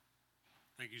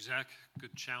Thank you, Zach.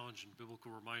 Good challenge and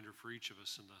biblical reminder for each of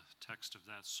us in the text of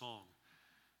that song.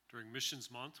 During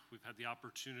Missions Month, we've had the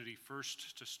opportunity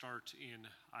first to start in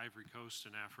Ivory Coast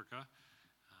in Africa,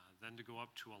 then to go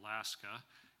up to Alaska,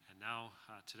 and now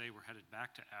today we're headed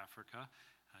back to Africa.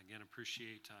 Again,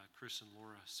 appreciate Chris and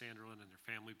Laura Sanderlin and their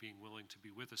family being willing to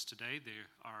be with us today. They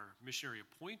are missionary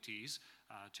appointees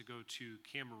to go to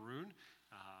Cameroon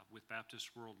with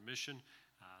Baptist World Mission.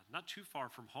 Not too far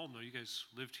from home, though. You guys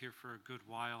lived here for a good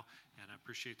while, and I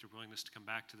appreciate their willingness to come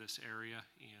back to this area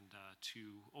and to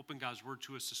open God's Word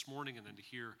to us this morning and then to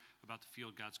hear about the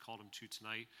field God's called them to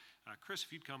tonight. Chris,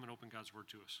 if you'd come and open God's Word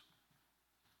to us.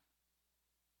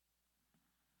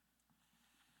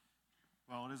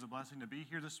 Well, it is a blessing to be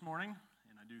here this morning,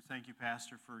 and I do thank you,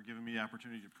 Pastor, for giving me the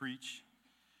opportunity to preach.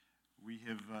 We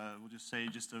have, we'll just say,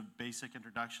 just a basic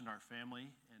introduction to our family,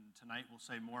 and tonight we'll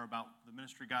say more about the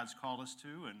ministry God's called us to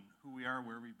and who we are,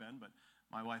 where we've been. But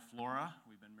my wife, Laura,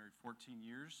 we've been married 14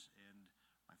 years, and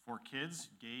my 4 kids,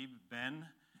 Gabe, Ben,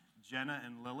 Jenna,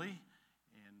 and Lily,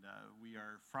 and we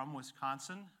are from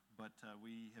Wisconsin, but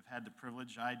we have had the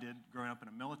privilege, I did, growing up in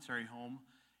a military home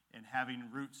and having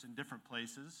roots in different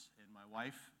places, and my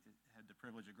wife had the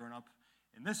privilege of growing up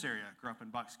in this area. I grew up in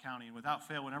Bucks County, and without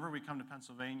fail, whenever we come to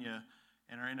Pennsylvania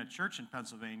and are in a church in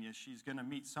Pennsylvania, she's going to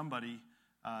meet somebody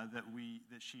that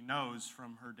she knows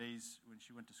from her days when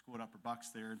she went to school at Upper Bucks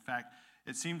there. In fact,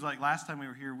 it seems like last time we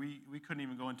were here, we couldn't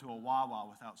even go into a Wawa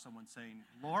without someone saying,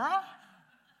 "Laura?"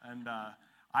 And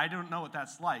I don't know what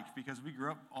that's like because we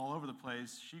grew up all over the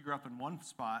place. She grew up in one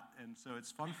spot, and so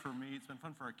it's fun for me. It's been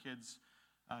fun for our kids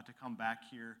to come back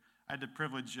here. I had the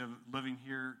privilege of living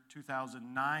here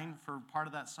 2009 for part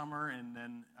of that summer, and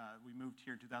then we moved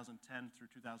here 2010 through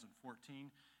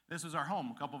 2014. This was our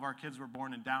home. A couple of our kids were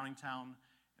born in Downingtown,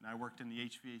 and I worked in the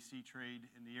HVAC trade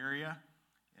in the area,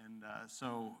 and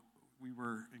so we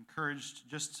were encouraged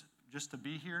just to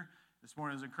be here. This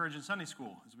morning was encouraging Sunday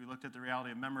school as we looked at the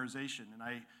reality of memorization, and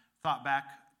I thought back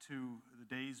to the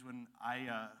days when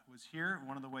I was here.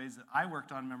 One of the ways that I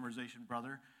worked on memorization,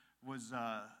 brother, was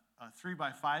a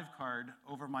 3x5 card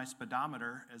over my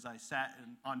speedometer as I sat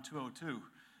on 202,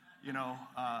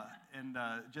 and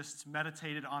just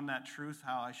meditated on that truth,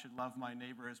 how I should love my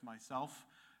neighbor as myself,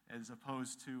 as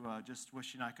opposed to just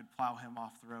wishing I could plow him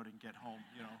off the road and get home,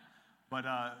 But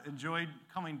enjoyed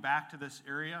coming back to this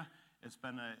area.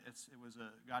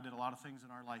 God did a lot of things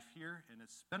in our life here, and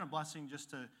it's been a blessing just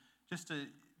to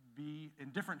be in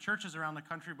different churches around the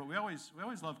country. But we always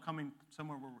love coming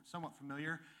somewhere where we're somewhat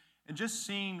familiar. And just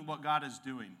seeing what God is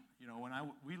doing. When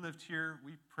we lived here,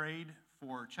 we prayed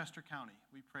for Chester County.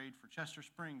 We prayed for Chester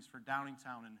Springs, for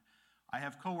Downingtown. And I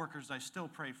have coworkers I still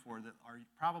pray for that are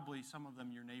probably some of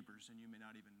them your neighbors, and you may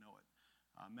not even know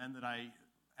it. Men that I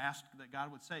asked that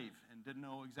God would save and didn't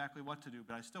know exactly what to do,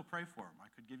 but I still pray for them. I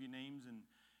could give you names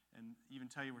and even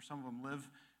tell you where some of them live.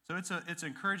 So it's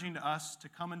encouraging to us to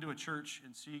come into a church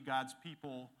and see God's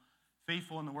people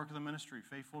faithful in the work of the ministry,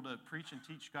 faithful to preach and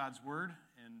teach God's word,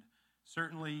 and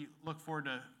certainly look forward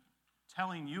to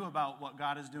telling you about what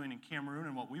God is doing in Cameroon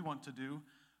and what we want to do,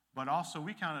 but also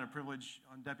we count it a privilege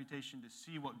on deputation to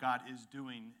see what God is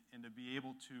doing and to be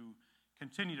able to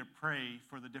continue to pray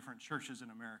for the different churches in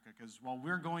America, because while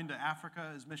we're going to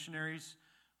Africa as missionaries,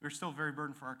 we're still very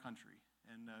burdened for our country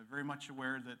and very much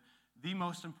aware that the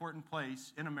most important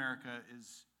place in America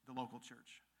is the local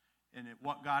church. And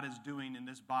what God is doing in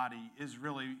this body is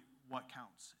really what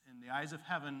counts. In the eyes of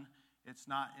heaven, it's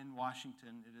not in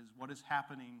Washington. It is what is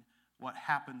happening, what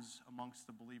happens amongst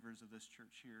the believers of this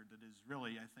church here that is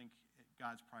really, I think,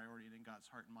 God's priority and in God's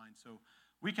heart and mind. So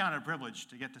we count it a privilege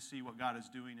to get to see what God is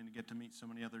doing and to get to meet so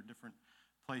many other different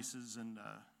places and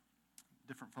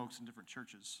different folks in different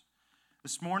churches.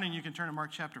 This morning, you can turn to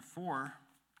Mark chapter 4.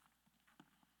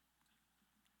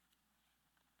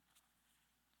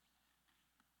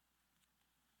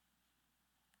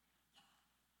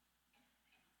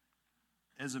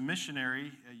 As a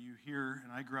missionary, you hear,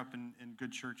 and I grew up in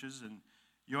good churches, and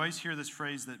you always hear this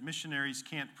phrase that missionaries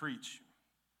can't preach.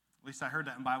 At least I heard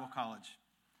that in Bible college.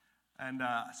 And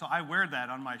so I wear that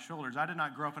on my shoulders. I did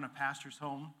not grow up in a pastor's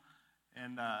home,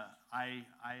 and I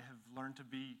have learned to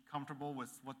be comfortable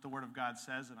with what the Word of God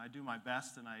says, and I do my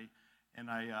best. And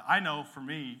I know for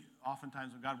me,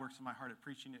 oftentimes when God works in my heart at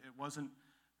preaching, it wasn't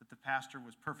that the pastor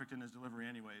was perfect in his delivery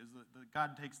anyway. It was that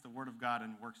God takes the Word of God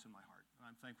and works in my heart, and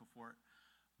I'm thankful for it.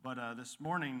 But this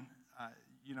morning,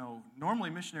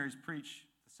 normally missionaries preach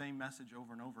the same message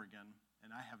over and over again,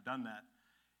 and I have done that.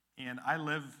 And I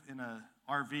live in an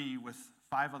RV with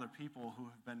 5 other people who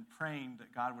have been praying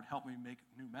that God would help me make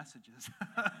new messages.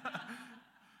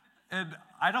 And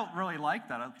I don't really like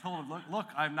that. I told him, look,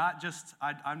 I'm not just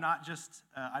a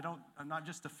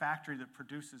factory that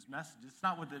produces messages.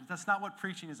 That's not what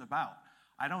preaching is about.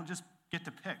 I don't just get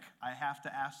to pick. I have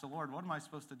to ask the Lord, what am I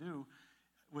supposed to do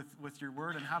with your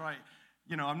word, and how do I,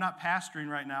 I'm not pastoring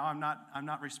right now. I'm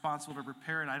not responsible to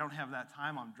prepare, and I don't have that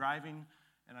time. I'm driving,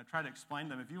 and I try to explain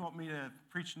to them, if you want me to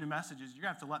preach new messages, you're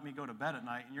going to have to let me go to bed at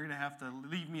night, and you're going to have to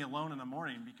leave me alone in the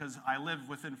morning because I live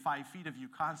within 5 feet of you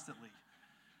constantly.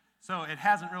 So it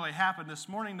hasn't really happened. This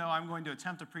morning, though, I'm going to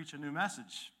attempt to preach a new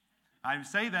message. I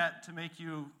say that to make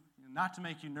you, not to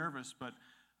make you nervous, but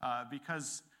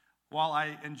because while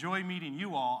I enjoy meeting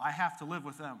you all, I have to live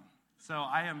with them. So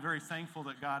I am very thankful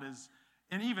that God is,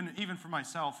 and even for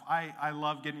myself, I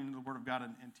love getting into the Word of God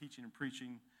and teaching and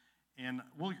preaching. And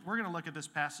we're going to look at this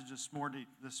passage this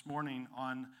morning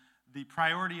on the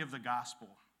priority of the gospel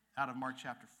out of Mark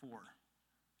chapter 4.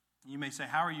 You may say,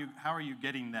 how are you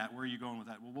getting that? Where are you going with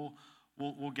that? Well,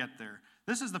 we'll get there.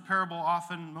 This is the parable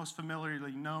often most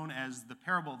familiarly known as the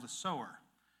parable of the sower.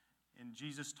 And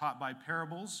Jesus taught by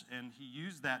parables, and he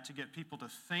used that to get people to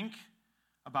think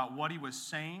about what he was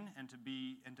saying and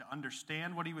to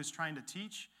understand what he was trying to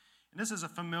teach. And this is a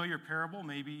familiar parable.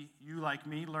 Maybe you, like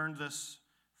me, learned this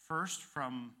first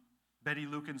from Betty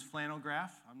Lucan's flannel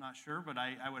graph. I'm not sure, but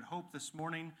I would hope this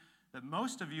morning that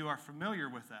most of you are familiar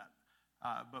with that.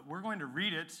 But we're going to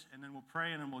read it, and then we'll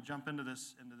pray, and then we'll jump into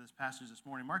this passage this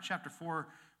morning. Mark chapter 4,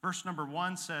 verse number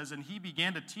 1 says, "And he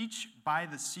began to teach by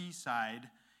the seaside,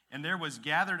 and there was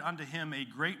gathered unto him a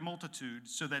great multitude,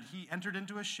 so that he entered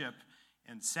into a ship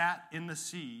and sat in the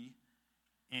sea,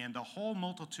 and the whole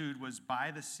multitude was by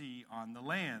the sea on the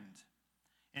land.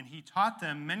 And he taught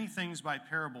them many things by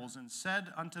parables, and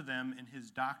said unto them in his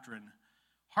doctrine,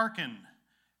 Hearken,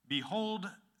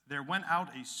 behold, there went out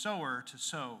a sower to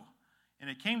sow. And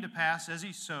it came to pass, as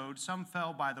he sowed, some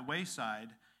fell by the wayside,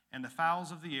 and the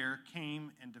fowls of the air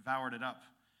came and devoured it up.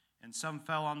 And some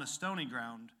fell on the stony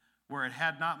ground, where it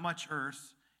had not much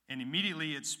earth, and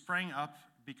immediately it sprang up,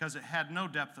 because it had no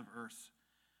depth of earth.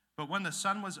 But when the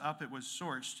sun was up, it was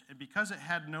scorched, and because it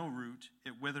had no root,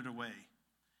 it withered away.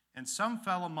 And some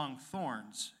fell among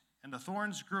thorns, and the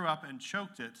thorns grew up and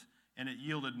choked it, and it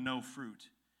yielded no fruit.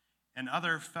 And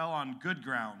other fell on good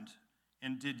ground,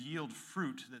 and did yield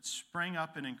fruit that sprang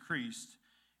up and increased,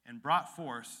 and brought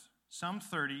forth some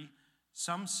 30,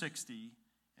 some 60,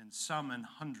 and some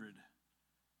 100.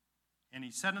 And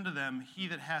he said unto them, He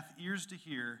that hath ears to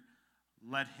hear,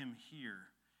 let him hear.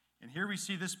 And here we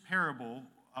see this parable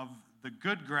of the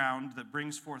good ground that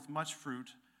brings forth much fruit,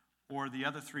 or the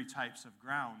other three types of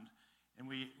ground. And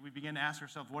we begin to ask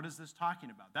ourselves, what is this talking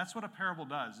about? That's what a parable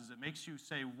does, is it makes you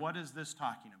say, what is this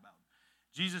talking about?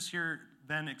 Jesus here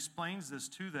then explains this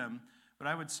to them, but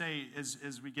I would say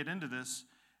as we get into this,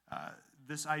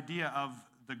 this idea of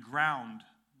the ground.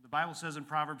 The Bible says in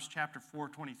Proverbs chapter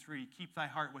 4:23, keep thy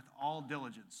heart with all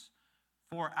diligence,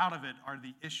 for out of it are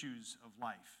the issues of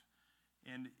life.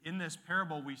 And in this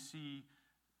parable, we see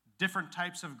different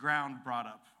types of ground brought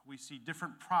up. We see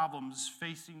different problems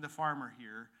facing the farmer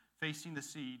here, facing the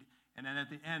seed, and then at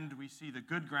the end, we see the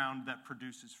good ground that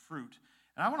produces fruit.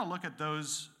 And I want to look at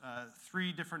those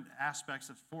three different aspects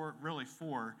of four,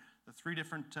 the three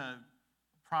different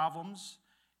problems,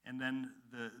 and then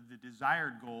the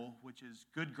desired goal, which is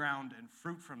good ground and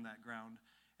fruit from that ground,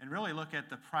 and really look at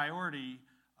the priority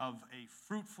of a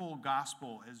fruitful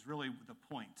gospel as really the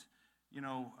point.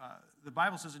 The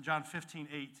Bible says in John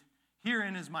 15:8,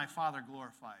 herein is my Father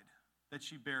glorified, that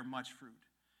ye bear much fruit.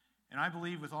 And I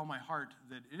believe with all my heart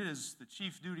that it is the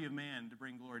chief duty of man to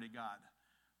bring glory to God.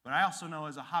 But I also know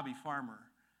as a hobby farmer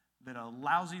that a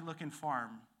lousy-looking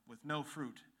farm with no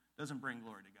fruit doesn't bring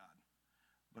glory to God.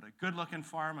 But a good-looking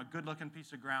farm, a good-looking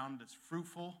piece of ground that's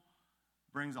fruitful,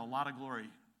 brings a lot of glory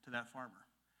to that farmer.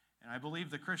 And I believe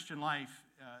the Christian life,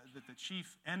 that the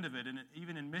chief end of it, and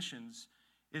even in missions,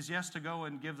 is yes, to go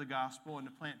and give the gospel and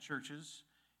to plant churches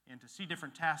and to see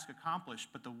different tasks accomplished,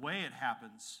 but the way it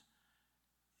happens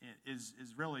is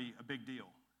really a big deal.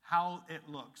 How it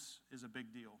looks is a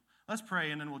big deal. Let's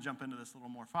pray, and then we'll jump into this a little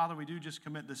more. Father, we do just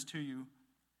commit this to you.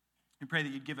 We pray that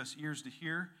you'd give us ears to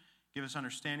hear, give us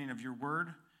understanding of your word,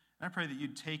 and I pray that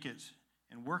you'd take it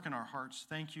and work in our hearts.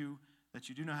 Thank you that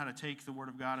you do know how to take the word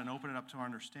of God and open it up to our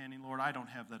understanding. Lord, I don't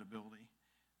have that ability,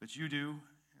 but you do.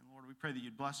 And Lord, we pray that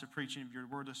you'd bless the preaching of your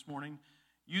word this morning.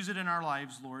 Use it in our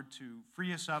lives, Lord, to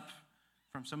free us up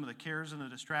from some of the cares and the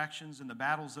distractions and the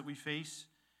battles that we face,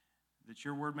 that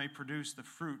your word may produce the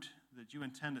fruit that you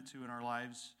intend it to in our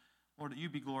lives. Lord, that you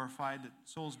be glorified, that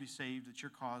souls be saved, that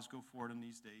your cause go forward in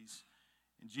these days.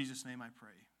 In Jesus' name I pray.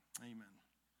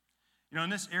 Amen. In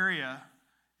this area,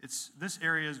 This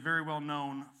area is very well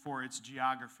known for its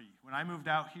geography. When I moved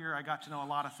out here, I got to know a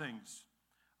lot of things.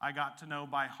 I got to know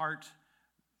by heart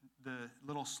the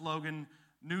little slogan,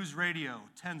 News Radio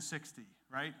 1060,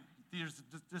 right?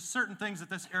 There's certain things that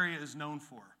this area is known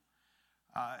for.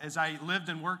 As I lived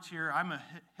and worked here, I'm a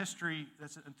history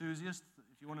enthusiast.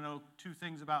 If you want to know two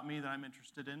things about me that I'm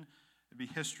interested in, it'd be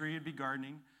history, it'd be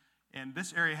gardening. And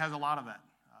this area has a lot of that.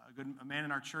 A man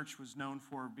in our church was known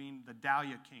for being the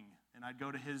Dahlia King. And I'd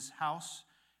go to his house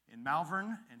in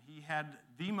Malvern, and he had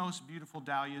the most beautiful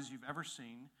dahlias you've ever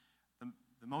seen,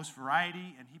 the most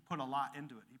variety, and he put a lot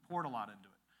into it. He poured a lot into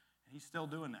it. And he's still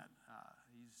doing that.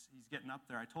 He's getting up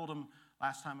there. I told him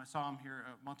last time I saw him here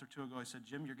a month or two ago, I said,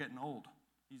 Jim, you're getting old.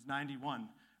 He's 91.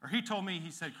 Or he told me,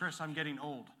 he said, Chris, I'm getting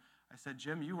old. I said,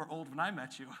 Jim, you were old when I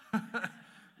met you.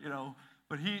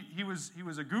 But he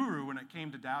was a guru when it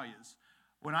came to dahlias.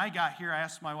 When I got here, I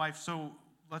asked my wife, so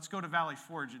let's go to Valley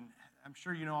Forge, and I'm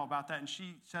sure you know all about that. And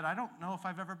she said, I don't know if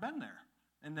I've ever been there.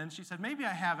 And then she said, maybe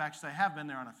I have, actually. I have been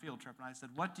there on a field trip. And I said,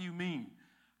 what do you mean?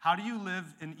 How do you live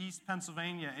in East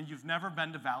Pennsylvania and you've never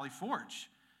been to Valley Forge?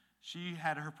 She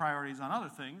had her priorities on other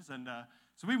things. And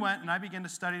so we went, and I began to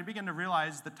study and began to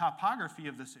realize the topography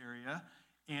of this area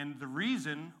and the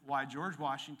reason why George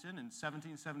Washington in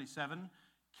 1777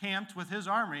 camped with his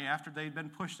army after they'd been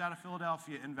pushed out of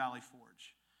Philadelphia in Valley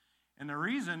Forge. And the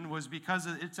reason was because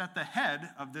it's at the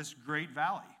head of this great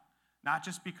valley, not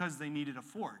just because they needed a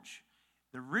forge.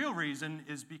 The real reason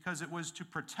is because it was to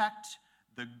protect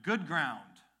the good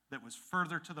ground that was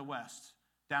further to the west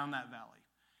down that valley.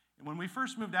 And when we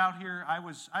first moved out here,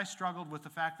 I struggled with the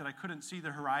fact that I couldn't see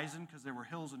the horizon because there were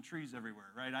hills and trees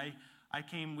everywhere, right?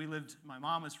 My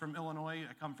mom is from Illinois.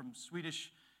 I come from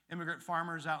Swedish immigrant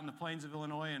farmers out in the plains of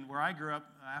Illinois, and where I grew up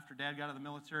after Dad got out of the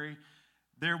military,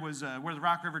 there was where the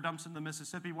Rock River dumps into the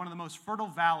Mississippi, one of the most fertile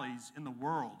valleys in the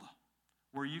world,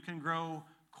 where you can grow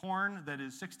corn that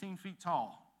is 16 feet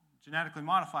tall, genetically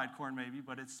modified corn maybe,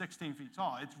 but it's 16 feet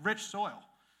tall. It's rich soil.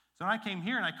 So when I came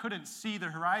here and I couldn't see the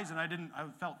horizon, I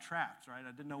felt trapped, right?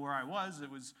 I didn't know where I was.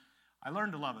 I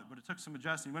learned to love it, but it took some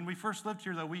adjusting. When we first lived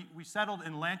here, though, we settled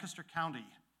in Lancaster County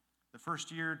the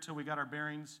first year until we got our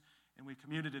bearings, and we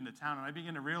commuted into town. And I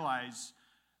began to realize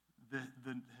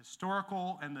the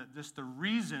historical and the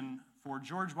reason for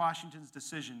George Washington's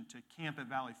decision to camp at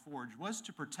Valley Forge was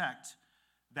to protect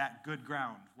that good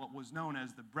ground, what was known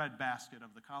as the breadbasket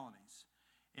of the colonies.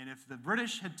 And if the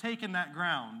British had taken that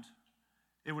ground,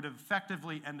 it would have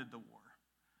effectively ended the war,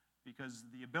 because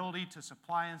the ability to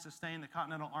supply and sustain the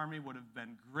Continental Army would have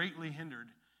been greatly hindered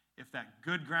if that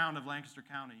good ground of Lancaster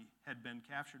County had been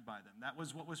captured by them. That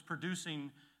was what was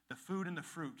producing the food and the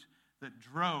fruit that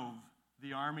drove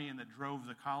the army and that drove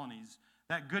the colonies.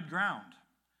 That good ground.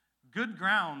 Good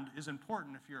ground is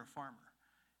important if you're a farmer.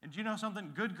 And do you know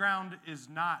something? Good ground is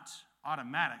not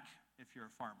automatic if you're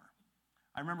a farmer.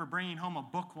 I remember bringing home a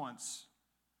book once,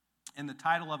 and the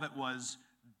title of it was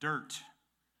Dirt.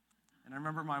 And I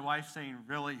remember my wife saying,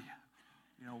 really,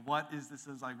 what is this?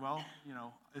 I was like, well,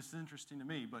 it's interesting to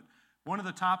me. But one of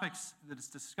the topics that is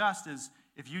discussed is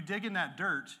if you dig in that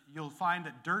dirt, you'll find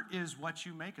that dirt is what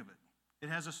you make of it. It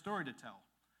has a story to tell.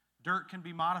 Dirt can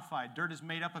be modified. Dirt is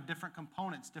made up of different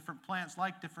components. Different plants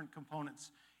like different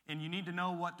components. And you need to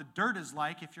know what the dirt is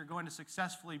like if you're going to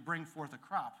successfully bring forth a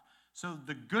crop. So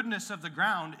the goodness of the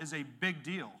ground is a big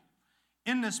deal.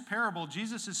 In this parable,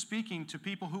 Jesus is speaking to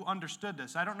people who understood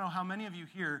this. I don't know how many of you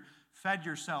here fed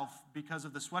yourself because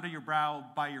of the sweat of your brow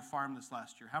by your farm this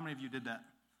last year. How many of you did that?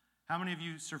 How many of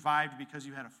you survived because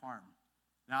you had a farm?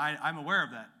 Now, I'm aware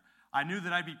of that. I knew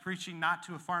that I'd be preaching not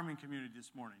to a farming community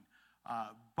this morning.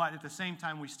 But at the same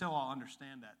time, we still all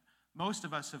understand that. Most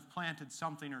of us have planted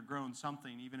something or grown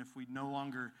something, even if we no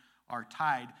longer are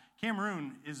tied.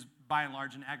 Cameroon is, by and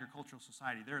large, an agricultural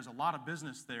society. There is a lot of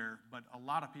business there, but a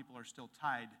lot of people are still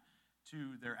tied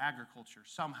to their agriculture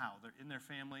somehow. They're in their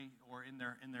family or in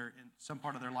some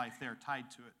part of their life, they are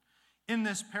tied to it. In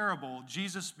this parable,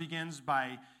 Jesus begins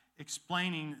by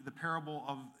explaining the parable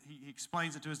of, he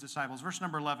explains it to his disciples. Verse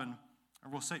number 11,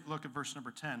 or we'll look at verse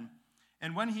number 10.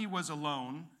 And when he was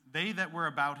alone, they that were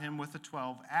about him with the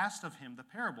 12 asked of him the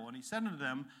parable. And he said unto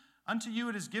them, Unto you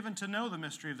it is given to know the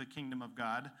mystery of the kingdom of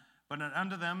God, but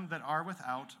unto them that are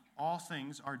without, all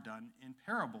things are done in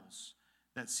parables,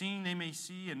 that seeing they may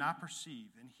see and not perceive,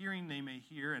 and hearing they may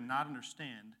hear and not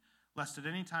understand, lest at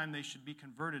any time they should be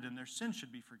converted and their sins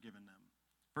should be forgiven them.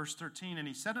 Verse 13, And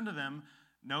he said unto them,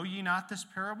 Know ye not this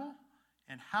parable?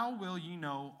 And how will ye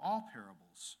know all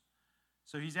parables?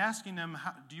 So he's asking them,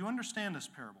 do you understand this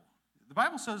parable? The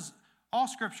Bible says all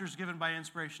Scripture is given by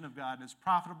inspiration of God and is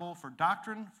profitable for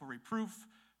doctrine, for reproof,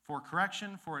 for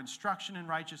correction, for instruction in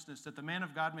righteousness, that the man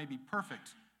of God may be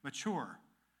perfect, mature,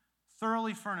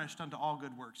 thoroughly furnished unto all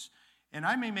good works. And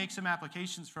I may make some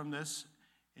applications from this,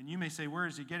 and you may say, where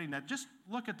is he getting that? Just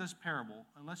look at this parable,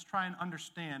 and let's try and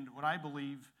understand what I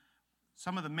believe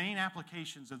some of the main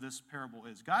applications of this parable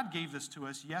is. God gave this to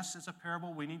us. Yes, it's a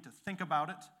parable. We need to think about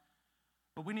it,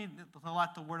 but we need to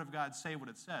let the Word of God say what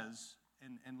it says,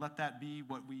 and let that be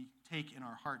what we take in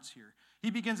our hearts here. He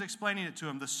begins explaining it to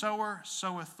him. The sower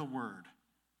soweth the word.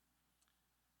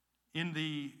 In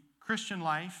the Christian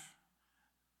life,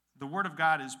 the Word of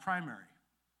God is primary.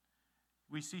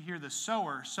 We see here the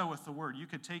sower soweth the word. You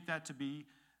could take that to be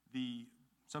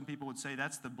some people would say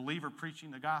that's the believer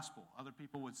preaching the gospel. Other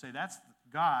people would say that's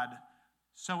God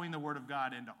sowing the Word of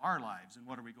God into our lives, and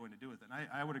what are we going to do with it? And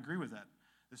I would agree with that.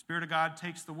 The Spirit of God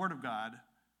takes the Word of God.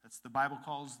 That's the Bible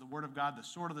calls the Word of God the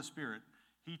sword of the Spirit.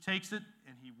 He takes it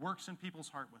and he works in people's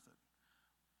heart with it.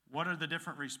 What are the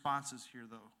different responses here,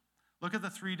 though? Look at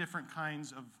the three different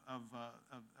kinds of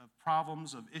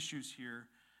problems, of issues here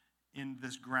in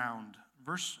this ground.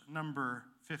 Verse number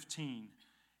 15.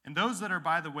 And those that are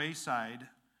by the wayside,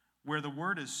 where the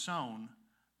word is sown,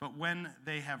 but when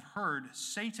they have heard,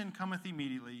 Satan cometh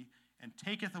immediately and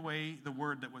taketh away the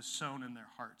word that was sown in their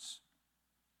hearts.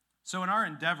 So in our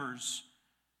endeavors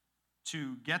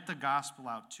to get the gospel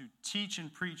out, to teach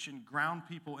and preach and ground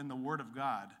people in the Word of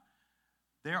God,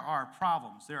 there are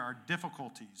problems, there are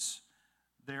difficulties,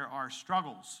 there are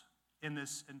struggles in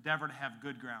this endeavor to have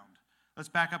good ground. Let's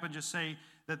back up and just say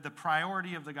that the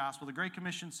priority of the gospel, the Great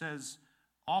Commission says,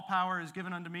 all power is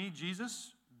given unto me,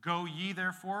 Jesus. Go ye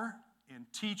therefore and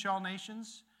teach all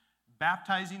nations,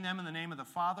 baptizing them in the name of the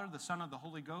Father, the Son, and the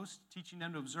Holy Ghost, teaching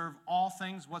them to observe all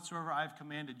things whatsoever I have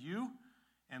commanded you.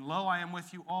 And lo, I am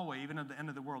with you always, even at the end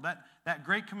of the world. That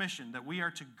great commission that we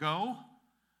are to go,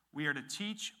 we are to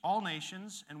teach all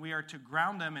nations, and we are to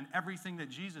ground them in everything that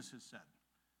Jesus has said,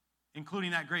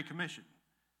 including that great commission.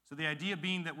 So the idea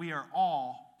being that we are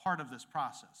all part of this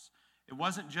process. It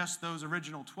wasn't just those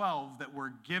original 12 that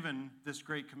were given this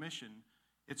great commission.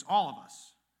 It's all of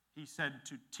us. He said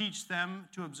to teach them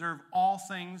to observe all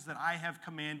things that I have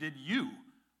commanded you,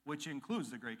 which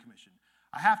includes the Great Commission.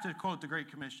 I have to quote the Great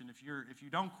Commission. If you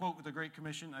don't quote the Great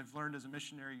Commission, I've learned as a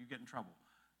missionary, you get in trouble.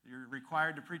 You're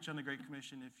required to preach on the Great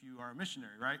Commission if you are a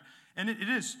missionary, right? And it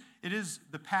is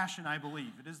the passion, I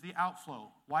believe. It is the outflow.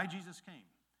 Why Jesus came.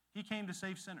 He came to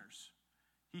save sinners.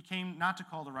 He came not to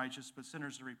call the righteous, but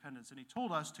sinners to repentance. And he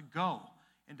told us to go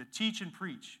and to teach and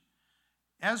preach.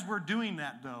 As we're doing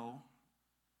that, though,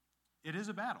 it is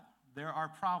a battle. There are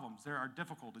problems. There are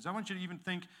difficulties. I want you to even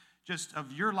think just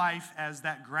of your life as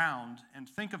that ground and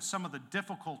think of some of the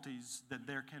difficulties that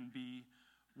there can be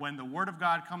when the Word of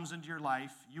God comes into your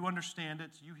life. You understand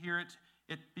it. You hear it.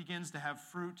 It begins to have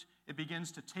fruit. It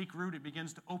begins to take root. It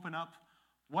begins to open up.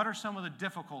 What are some of the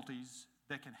difficulties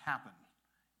that can happen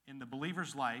in the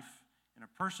believer's life, in a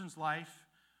person's life,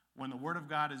 when the Word of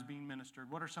God is being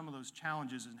ministered? What are some of those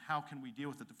challenges and how can we deal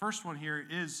with it? The first one here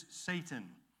is Satan.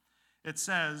 It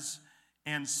says,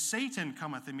 and Satan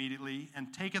cometh immediately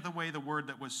and taketh away the word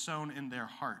that was sown in their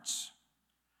hearts.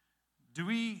 Do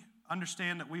we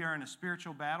understand that we are in a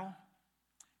spiritual battle?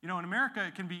 You know, in America,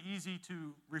 it can be easy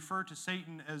to refer to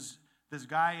Satan as this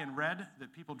guy in red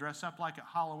that people dress up like at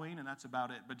Halloween, and that's about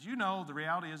it. But do you know the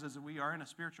reality is that we are in a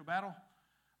spiritual battle?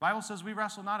 The Bible says we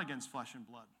wrestle not against flesh and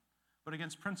blood, but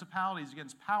against principalities,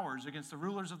 against powers, against the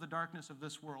rulers of the darkness of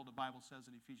this world, the Bible says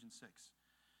in Ephesians 6.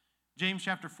 James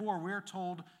chapter 4, we're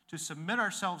told to submit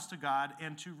ourselves to God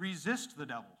and to resist the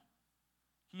devil.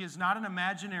 He is not an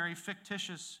imaginary,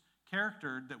 fictitious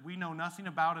character that we know nothing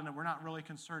about and that we're not really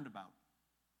concerned about.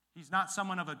 He's not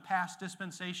someone of a past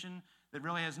dispensation that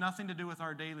really has nothing to do with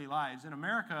our daily lives. In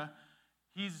America,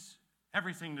 he's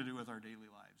everything to do with our daily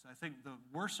lives. I think the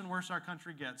worse and worse our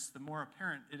country gets, the more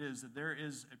apparent it is that there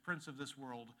is a prince of this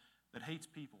world that hates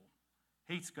people,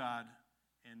 hates God,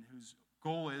 and whose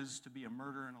goal is to be a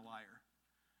murderer and a liar.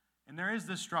 And there is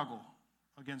this struggle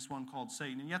against one called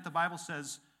Satan. And yet the Bible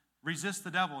says, resist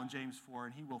the devil in James 4,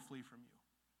 and he will flee from you.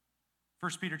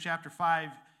 1 Peter chapter 5,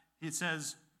 it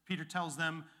says, Peter tells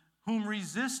them, whom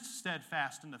resist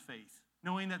steadfast in the faith,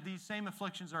 knowing that these same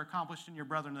afflictions are accomplished in your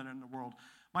brethren that are in the world.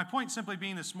 My point simply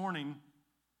being this morning,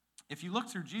 if you look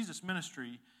through Jesus'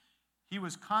 ministry, he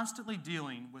was constantly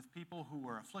dealing with people who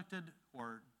were afflicted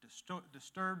or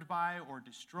disturbed by or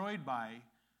destroyed by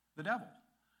the devil.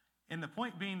 And the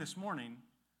point being this morning,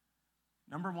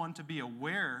 number one, to be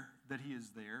aware that he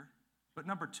is there, but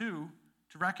number two,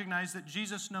 to recognize that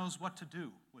Jesus knows what to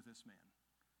do with this man.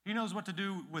 He knows what to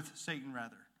do with Satan,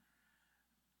 rather.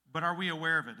 but are we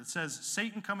aware of it? It says,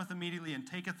 Satan cometh immediately and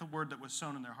taketh the word that was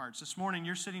sown in their hearts. This morning,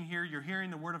 you're sitting here, you're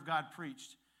hearing the word of God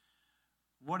preached.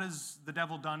 What has the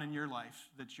devil done in your life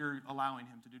that you're allowing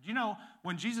him to do? Do you know,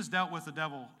 when Jesus dealt with the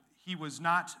devil, he was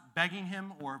not begging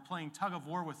him or playing tug of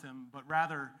war with him, but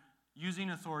rather using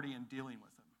authority and dealing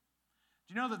with him?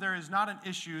 Do you know that there is not an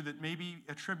issue that may be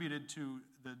attributed to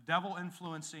the devil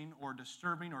influencing or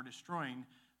disturbing or destroying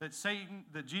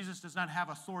that Jesus does not have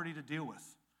authority to deal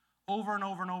with? Over and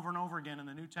over and over and over again in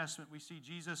the New Testament, we see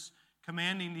Jesus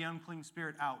commanding the unclean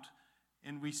spirit out.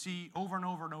 And we see over and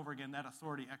over and over again that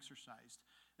authority exercised.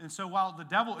 And so while the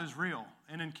devil is real,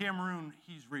 and in Cameroon,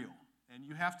 he's real, and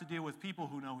you have to deal with people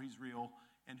who know he's real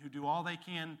and who do all they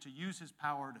can to use his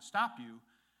power to stop you,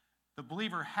 the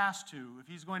believer has to, if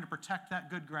he's going to protect that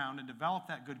good ground and develop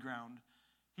that good ground,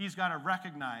 he's got to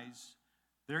recognize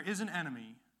there is an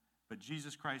enemy, but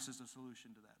Jesus Christ is the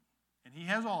solution to that. And he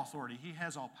has all authority. He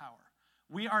has all power.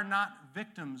 We are not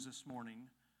victims this morning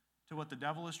to what the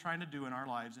devil is trying to do in our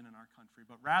lives and in our country,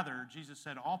 but rather, Jesus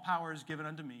said, all power is given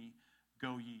unto me,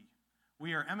 go ye.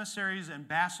 We are emissaries,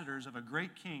 ambassadors of a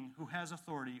great king who has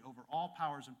authority over all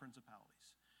powers and principalities.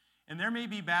 And there may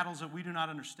be battles that we do not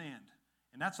understand,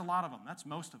 and that's a lot of them. That's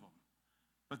most of them.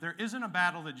 But there isn't a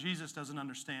battle that Jesus doesn't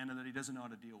understand and that he doesn't know how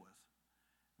to deal with.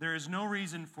 There is no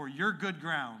reason for your good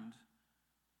ground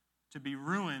to be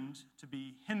ruined, to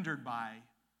be hindered by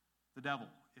the devil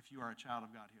if you are a child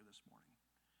of God here this morning.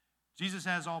 Jesus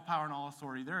has all power and all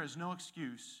authority. There is no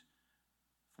excuse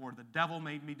for the devil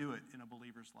made me do it in a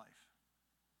believer's life.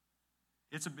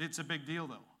 It's a big deal,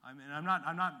 though. I mean,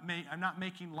 I'm not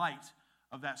making light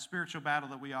of that spiritual battle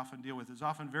that we often deal with. It's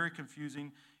often very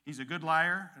confusing. He's a good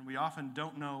liar, and we often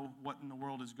don't know what in the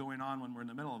world is going on when we're in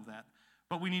the middle of that.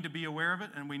 But we need to be aware of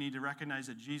it, and we need to recognize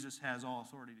that Jesus has all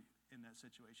authority in that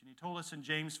situation. He told us in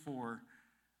James 4,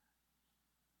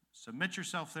 submit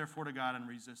yourself therefore to God and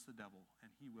resist the devil,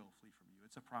 and he will flee from you.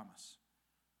 It's a promise.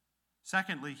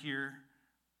 Secondly, here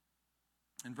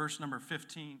in verse number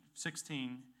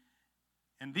 16,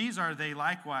 and these are they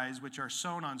likewise which are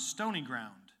sown on stony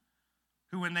ground,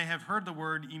 who when they have heard the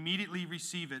word immediately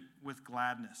receive it with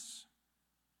gladness,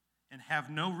 and have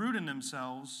no root in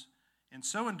themselves, and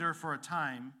so endure for a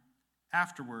time.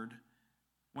 Afterward,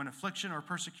 when affliction or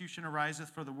persecution ariseth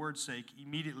for the word's sake,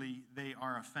 immediately they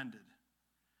are offended.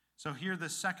 So here, the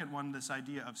second one, this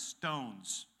idea of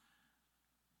stones.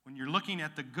 When you're looking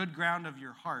at the good ground of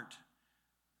your heart,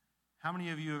 how many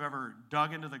of you have ever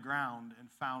dug into the ground and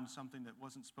found something that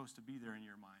wasn't supposed to be there in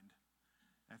your mind?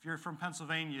 If you're from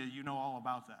Pennsylvania, you know all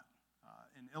about that.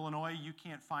 In Illinois, you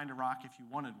can't find a rock if you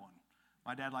wanted one.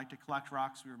 My dad liked to collect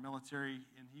rocks. We were military,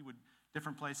 and he would,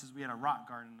 different places, we had a rock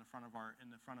garden in the front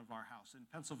of our house. In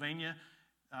Pennsylvania,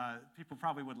 people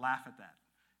probably would laugh at that.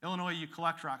 Illinois, you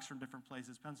collect rocks from different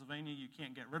places. Pennsylvania, you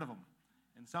can't get rid of them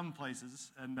in some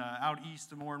places. And out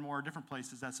east, more and more different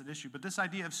places, that's an issue. But this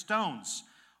idea of stones,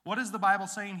 what is the Bible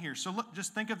saying here? So look,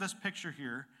 just think of this picture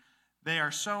here. They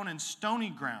are sown in stony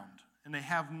ground, and they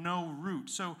have no root.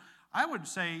 So I would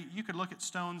say you could look at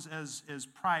stones as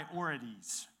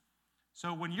priorities.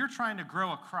 So when you're trying to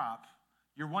grow a crop,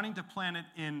 you're wanting to plant it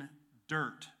in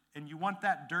dirt. And you want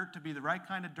that dirt to be the right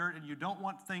kind of dirt, and you don't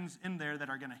want things in there that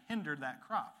are going to hinder that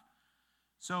crop.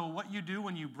 So what you do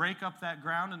when you break up that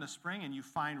ground in the spring and you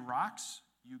find rocks,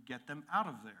 you get them out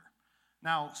of there.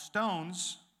 Now,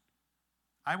 stones,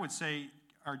 I would say,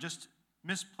 are just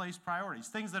misplaced priorities.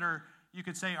 Things that are, you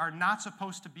could say, are not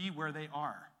supposed to be where they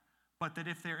are, but that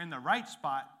if they're in the right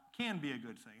spot, can be a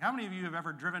good thing. How many of you have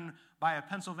ever driven by a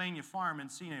Pennsylvania farm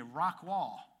and seen a rock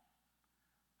wall?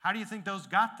 How do you think those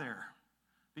got there?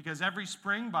 Because every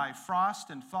spring, by frost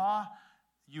and thaw,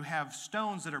 you have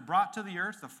stones that are brought to the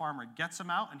earth. The farmer gets them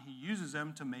out, and he uses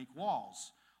them to make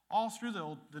walls. All through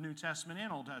the New Testament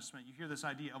and Old Testament, you hear this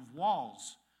idea of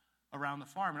walls around the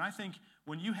farm. And I think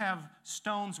when you have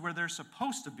stones where they're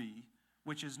supposed to be,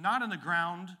 which is not in the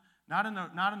ground, not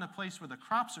in the place where the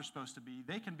crops are supposed to be,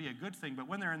 they can be a good thing. But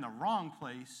when they're in the wrong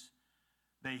place,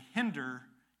 they hinder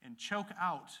and choke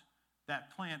out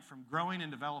that plant from growing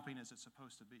and developing as it's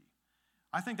supposed to be.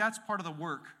 I think that's part of the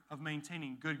work of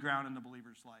maintaining good ground in the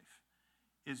believer's life,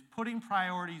 is putting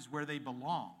priorities where they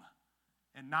belong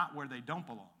and not where they don't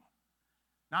belong.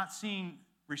 Not seeing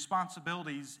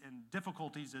responsibilities and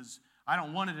difficulties as, I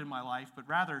don't want it in my life, but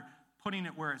rather putting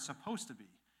it where it's supposed to be.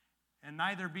 And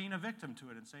neither being a victim to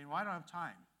it and saying, well, I don't have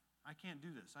time. I can't do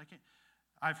this.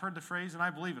 I've heard the phrase, and I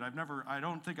believe it. I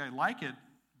don't think I like it,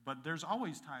 but there's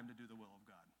always time to do the will of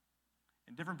God.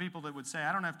 And different people that would say,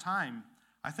 I don't have time,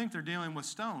 I think they're dealing with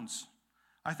stones.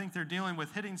 I think they're dealing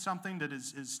with hitting something that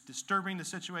is disturbing the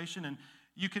situation, and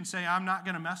you can say, I'm not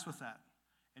going to mess with that,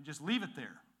 and just leave it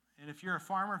there. And if you're a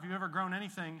farmer, if you've ever grown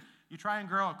anything, you try and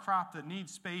grow a crop that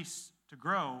needs space to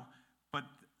grow, but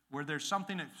where there's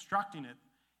something obstructing it,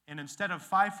 and instead of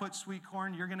 5-foot sweet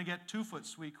corn, you're going to get 2-foot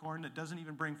sweet corn that doesn't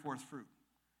even bring forth fruit.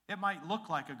 It might look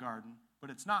like a garden, but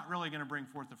it's not really going to bring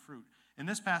forth the fruit. In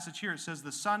this passage here, it says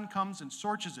the sun comes and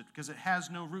scorches it because it has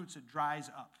no roots, it dries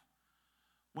up.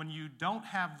 When you don't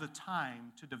have the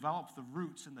time to develop the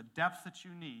roots and the depth that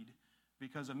you need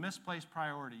because of misplaced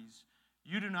priorities,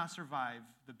 you do not survive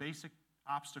the basic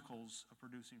obstacles of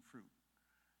producing fruit.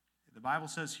 The Bible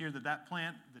says here that that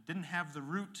plant that didn't have the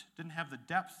root, didn't have the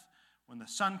depth, when the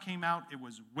sun came out, it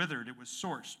was withered, it was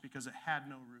scorched because it had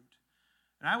no root.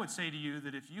 And I would say to you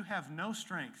that if you have no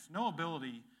strength, no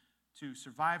ability to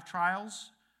survive trials,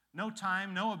 no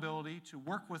time, no ability to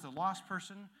work with a lost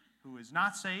person who is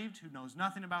not saved, who knows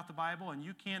nothing about the Bible, and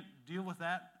you can't deal with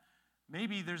that,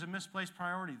 maybe there's a misplaced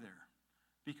priority there.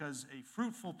 Because a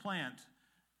fruitful plant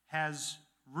has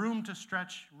room to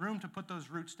stretch, room to put those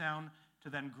roots down, to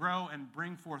then grow and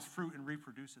bring forth fruit and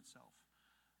reproduce itself.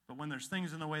 But when there's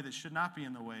things in the way that should not be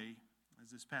in the way,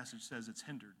 as this passage says, it's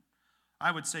hindered.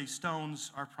 I would say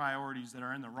stones are priorities that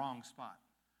are in the wrong spot.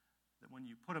 That when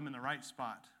you put them in the right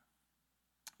spot,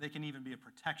 they can even be a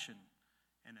protection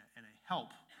and a help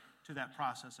to that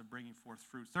process of bringing forth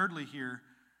fruit. Thirdly here,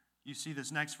 you see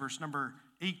this next verse, number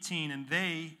 18, and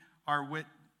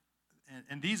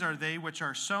these are they which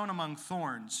are sown among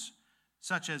thorns,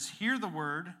 such as hear the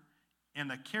word, and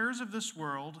the cares of this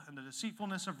world, and the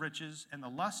deceitfulness of riches, and the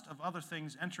lust of other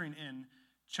things entering in,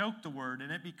 choke the word,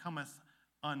 and it becometh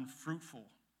unfruitful.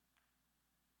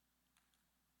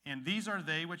 And these are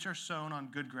they which are sown on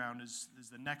good ground, is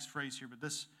the next phrase here. But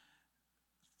this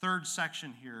third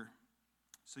section here,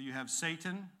 so you have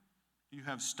Satan, you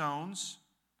have stones,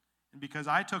 and because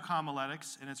I took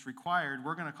homiletics and it's required,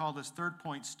 we're going to call this third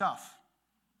point stuff.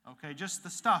 Okay, just the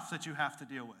stuff that you have to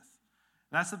deal with.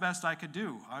 That's the best I could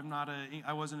do.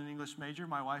 I wasn't an English major.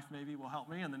 My wife maybe will help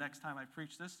me, and the next time I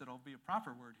preach this, it'll be a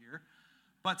proper word here.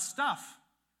 But stuff.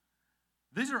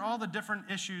 These are all the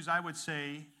different issues, I would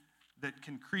say, that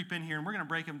can creep in here, and we're going to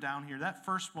break them down here. That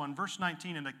first one, verse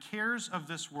 19, and the cares of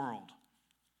this world.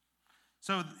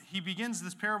 So he begins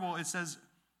this parable, it says,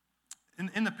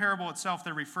 in the parable itself,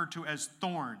 they're referred to as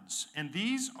thorns. And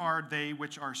these are they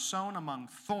which are sown among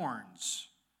thorns.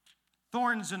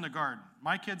 Thorns in the garden.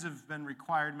 My kids have been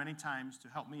required many times to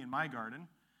help me in my garden.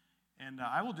 And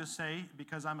I will just say,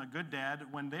 because I'm a good dad,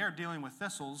 when they are dealing with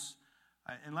thistles,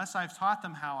 unless I've taught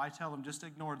them how, I tell them just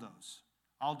ignore those.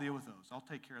 I'll deal with those. I'll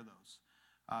take care of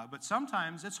those. But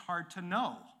sometimes it's hard to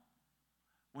know.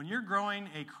 When you're growing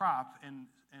a crop and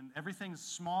everything's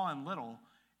small and little,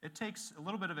 it takes a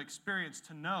little bit of experience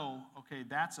to know, okay,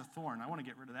 that's a thorn. I want to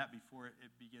get rid of that before it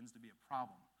begins to be a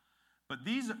problem. But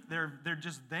these, they're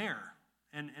just there.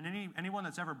 And anyone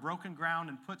that's ever broken ground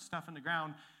and put stuff in the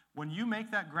ground, when you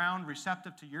make that ground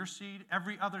receptive to your seed,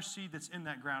 every other seed that's in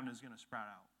that ground is going to sprout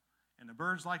out. And the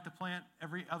birds like to plant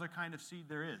every other kind of seed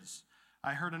there is.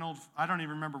 I don't even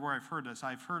remember where I've heard this.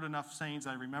 I've heard enough sayings,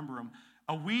 I remember them.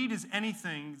 A weed is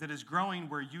anything that is growing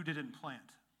where you didn't plant.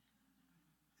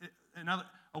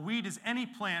 A weed is any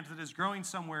plant that is growing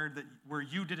somewhere where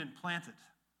you didn't plant it.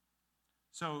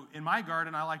 So in my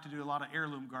garden, I like to do a lot of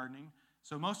heirloom gardening.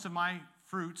 So most of my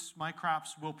fruits, my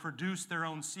crops, will produce their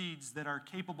own seeds that are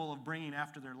capable of bringing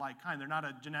after their like kind. They're not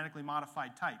a genetically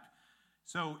modified type.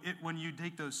 So when you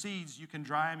take those seeds, you can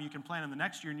dry them, you can plant them the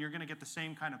next year, and you're going to get the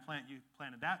same kind of plant you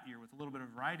planted that year with a little bit of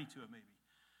variety to it maybe.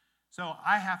 So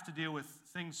I have to deal with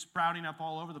things sprouting up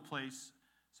all over the place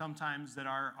sometimes that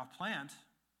are a plant,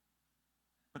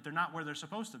 but they're not where they're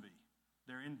supposed to be.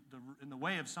 They're in the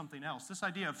way of something else. This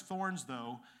idea of thorns,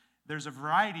 though, there's a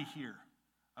variety here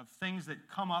of things that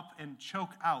come up and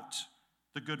choke out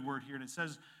the good word here. And it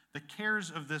says, the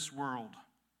cares of this world.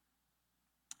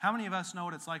 How many of us know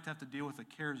what it's like to have to deal with the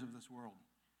cares of this world?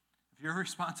 If you're a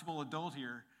responsible adult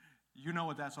here, you know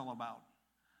what that's all about.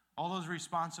 All those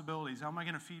responsibilities. How am I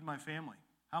going to feed my family?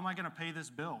 How am I going to pay this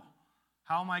bill?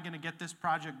 How am I going to get this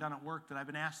project done at work that I've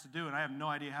been asked to do and I have no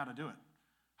idea how to do it?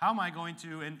 How am I going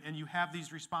to, and you have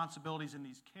these responsibilities and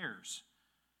these cares.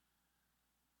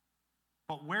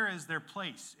 But where is their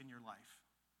place in your life?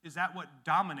 Is that what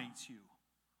dominates you?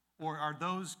 Or are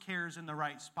those cares in the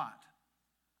right spot?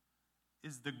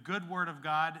 Is the good word of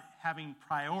God having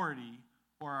priority,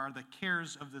 or are the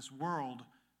cares of this world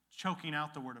choking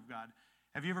out the word of God?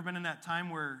 Have you ever been in that time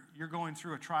where you're going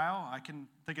through a trial? I can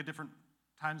think of different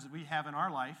times that we have in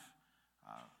our life.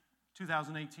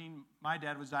 2018, my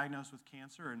dad was diagnosed with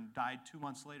cancer and died 2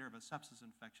 months later of a sepsis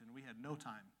infection. We had no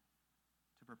time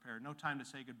to prepare, no time to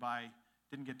say goodbye,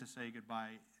 didn't get to say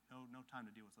goodbye, no time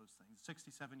to deal with those things.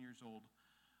 67 years old.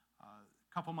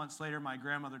 A couple months later, my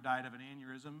grandmother died of an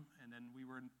aneurysm, and then we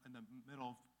were in the middle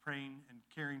of praying and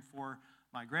caring for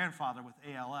my grandfather with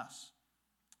ALS,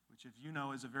 which, if you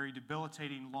know, is a very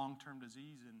debilitating long-term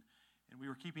disease, and we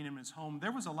were keeping him in his home.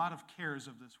 There was a lot of cares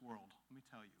of this world, let me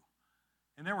tell you.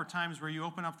 And there were times where you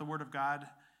open up the Word of God,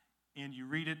 and you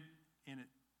read it, and it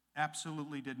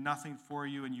absolutely did nothing for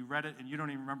you, and you read it, and you don't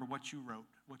even remember what you wrote,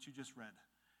 what you just read,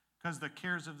 because the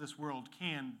cares of this world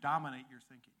can dominate your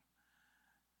thinking.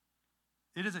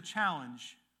 It is a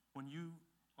challenge when you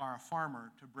are a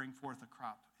farmer to bring forth a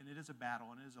crop, and it is a battle,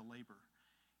 and it is a labor.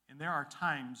 And there are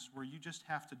times where you just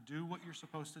have to do what you're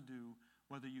supposed to do,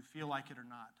 whether you feel like it or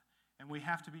not. And we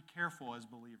have to be careful as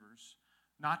believers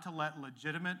not to let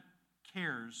legitimate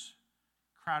cares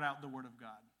crowd out the Word of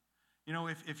God. You know,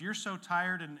 if you're so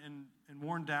tired and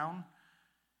worn down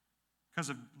because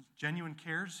of genuine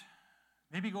cares,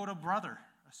 maybe go to a brother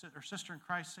or sister in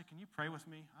Christ, say, can you pray with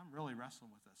me? I'm really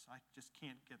wrestling with this. I just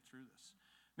can't get through this.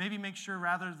 Maybe make sure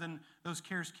rather than those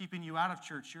cares keeping you out of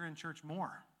church, you're in church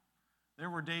more. There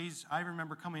were days I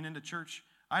remember coming into church,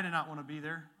 I did not want to be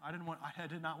there. I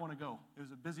did not want to go. It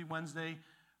was a busy Wednesday.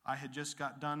 I had just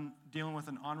got done dealing with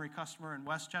an ornery customer in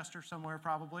Westchester somewhere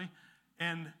probably,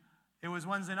 and it was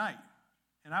Wednesday night,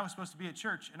 and I was supposed to be at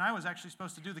church, and I was actually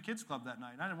supposed to do the kids club that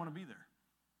night, and I didn't want to be there.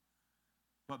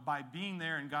 But by being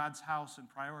there in God's house and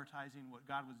prioritizing what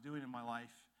God was doing in my life,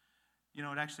 you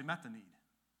know, it actually met the need.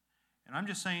 And I'm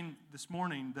just saying this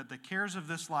morning that the cares of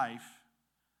this life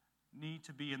need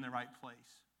to be in the right place.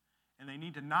 And they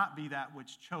need to not be that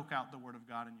which choke out the Word of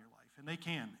God in your life. And they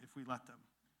can if we let them.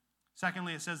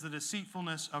 Secondly, it says the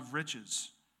deceitfulness of riches.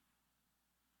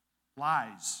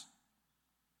 Lies.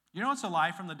 You know it's a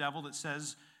lie from the devil that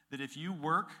says that if you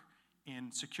work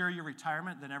and secure your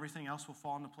retirement, then everything else will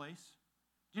fall into place?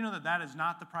 Do you know that that is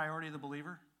not the priority of the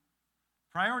believer?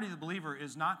 Priority of the believer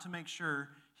is not to make sure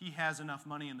he has enough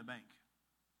money in the bank.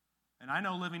 And I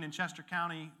know living in Chester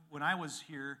County, when I was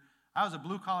here, I was a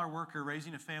blue-collar worker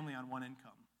raising a family on one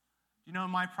income. You know,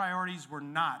 my priorities were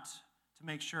not to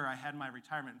make sure I had my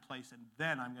retirement in place and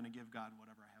then I'm going to give God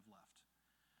whatever I have left.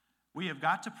 We have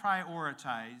got to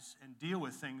prioritize and deal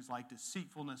with things like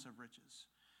deceitfulness of riches.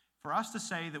 For us to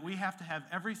say that we have to have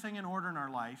everything in order in our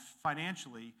life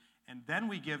financially and then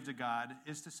we give to God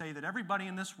is to say that everybody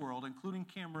in this world, including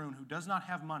Cameroon, who does not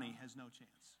have money, has no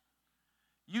chance.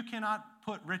 You cannot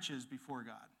put riches before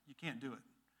God. You can't do it.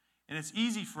 And it's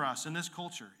easy for us in this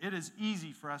culture. It is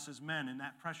easy for us as men in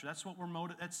that pressure. That's what we're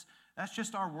motivated. That's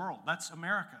just our world. That's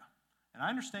America. And I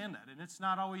understand that. And it's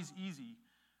not always easy.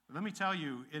 But let me tell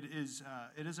you, it is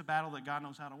a battle that God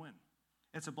knows how to win.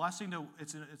 It's a blessing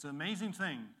it's an amazing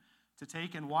thing to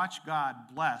take and watch God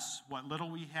bless what little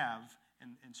we have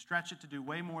and stretch it to do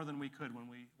way more than we could when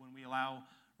we allow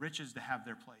riches to have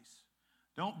their place.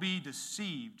 Don't be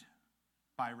deceived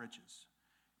by riches.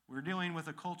 We're dealing with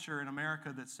a culture in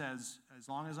America that says, as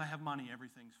long as I have money,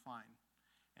 everything's fine.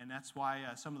 And that's why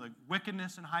some of the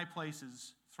wickedness in high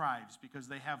places thrives, because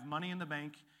they have money in the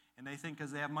bank, and they think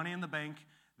because they have money in the bank,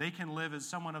 they can live as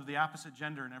someone of the opposite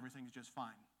gender and everything's just fine.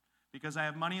 Because I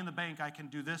have money in the bank, I can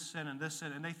do this sin and this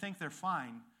sin, and they think they're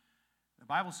fine. The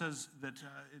Bible says that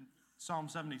in Psalm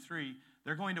 73,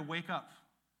 they're going to wake up,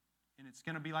 and it's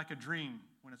going to be like a dream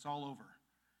when it's all over,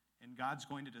 and God's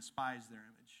going to despise their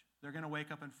image. They're going to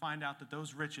wake up and find out that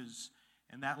those riches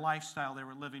and that lifestyle they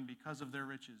were living because of their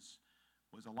riches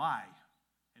was a lie,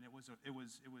 and it was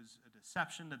a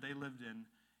deception that they lived in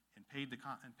and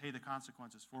pay the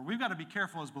consequences for. We've got to be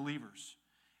careful as believers.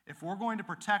 If we're going to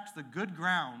protect the good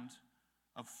ground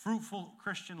of fruitful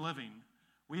Christian living,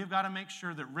 we have got to make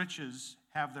sure that riches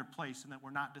have their place and that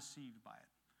we're not deceived by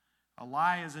it. A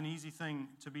lie is an easy thing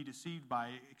to be deceived by,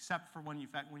 except for when you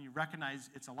recognize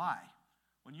it's a lie.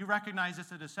 When you recognize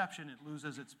it's a deception, it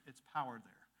loses its power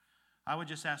there. I would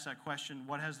just ask that question,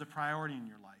 what has the priority in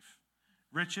your life?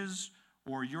 Riches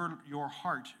or your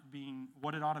heart being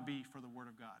what it ought to be for the Word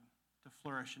of God to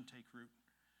flourish and take root?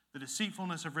 The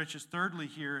deceitfulness of riches. Thirdly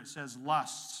here it says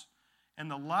lusts.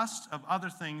 And the lust of other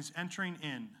things entering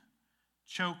in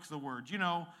choke the word. You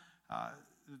know,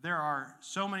 there are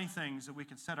so many things that we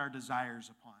can set our desires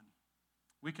upon.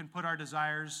 We can put our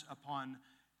desires upon,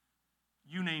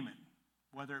 you name it,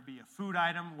 whether it be a food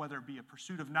item, whether it be a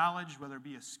pursuit of knowledge, whether it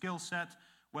be a skill set,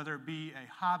 whether it be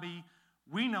a hobby.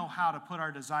 We know how to put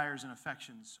our desires and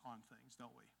affections on things,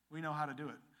 don't we? We know how to do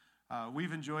it.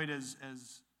 We've enjoyed, as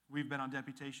we've been on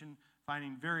deputation,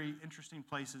 finding very interesting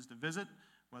places to visit,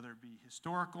 whether it be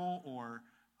historical or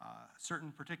a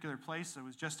certain particular place. I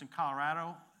was just in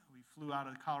Colorado. We flew out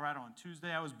of Colorado on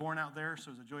Tuesday. I was born out there, so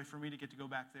it was a joy for me to get to go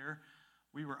back there.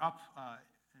 We were up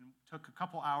and took a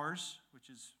couple hours, which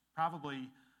is probably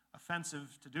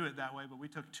offensive to do it that way, but we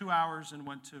took 2 hours and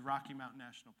went to Rocky Mountain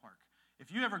National Park.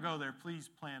 If you ever go there, please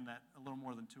plan that a little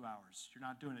more than 2 hours. You're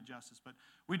not doing it justice. But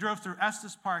we drove through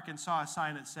Estes Park and saw a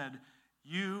sign that said,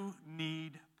 "You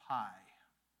need pie."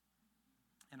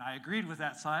 And I agreed with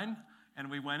that sign, and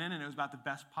we went in, and it was about the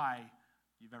best pie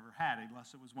you've ever had,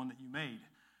 unless it was one that you made.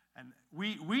 And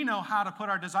we know how to put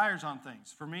our desires on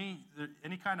things. For me,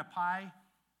 any kind of pie,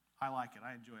 I like it.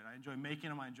 I enjoy it. I enjoy making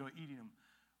them. I enjoy eating them.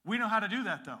 We know how to do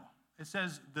that, though. It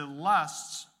says the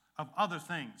lusts of other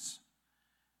things.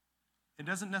 It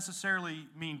doesn't necessarily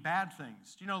mean bad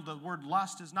things. You know, the word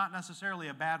lust is not necessarily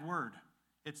a bad word.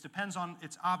 It depends on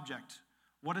its object.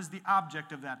 What is the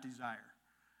object of that desire?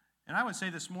 And I would say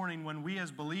this morning, when we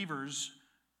as believers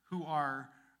who are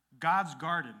God's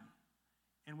garden,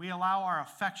 and we allow our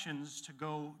affections to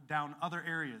go down other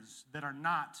areas that are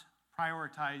not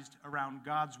prioritized around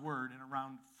God's word and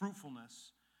around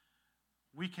fruitfulness,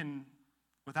 we can,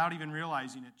 without even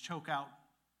realizing it, choke out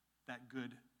that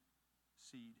good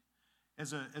seed.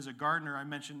 As a gardener, I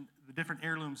mentioned the different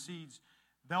heirloom seeds.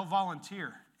 They'll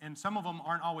volunteer, and some of them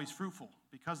aren't always fruitful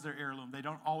because they're heirloom. They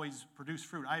don't always produce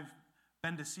fruit. I've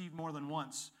been deceived more than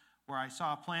once where I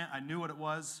saw a plant, I knew what it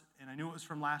was, and I knew it was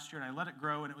from last year, and I let it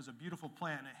grow, and it was a beautiful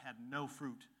plant, and it had no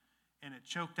fruit. And it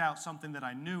choked out something that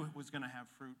I knew was going to have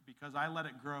fruit because I let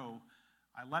it grow.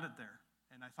 I let it there,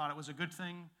 and I thought it was a good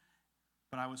thing,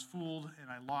 but I was fooled,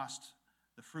 and I lost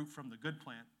the fruit from the good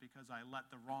plant because I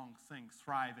let the wrong thing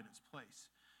thrive in its place.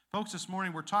 Folks, this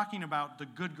morning we're talking about the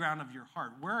good ground of your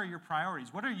heart. Where are your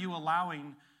priorities? What are you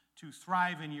allowing to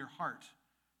thrive in your heart?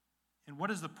 And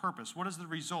what is the purpose? What is the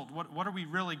result? What are we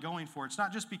really going for? It's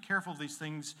not just be careful of these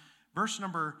things. Verse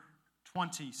number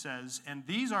 20 says, "And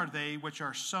these are they which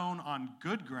are sown on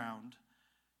good ground,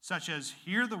 such as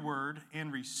hear the word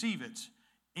and receive it,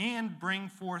 and bring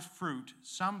forth fruit,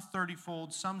 some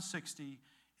 30-fold, some 60,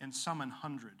 and some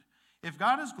 100. If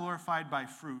God is glorified by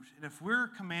fruit, and if we're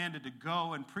commanded to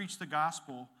go and preach the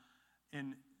gospel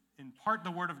and impart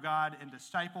the word of God and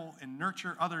disciple and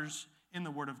nurture others in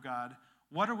the word of God,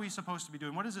 what are we supposed to be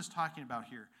doing? What is this talking about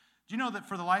here? Do you know that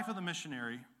for the life of the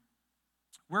missionary,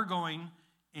 we're going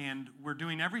and we're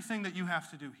doing everything that you have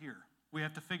to do here. We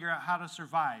have to figure out how to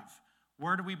survive.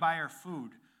 Where do we buy our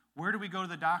food? Where do we go to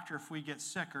the doctor if we get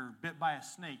sick or bit by a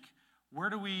snake? Where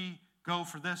do we go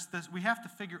for this? We have to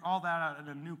figure all that out in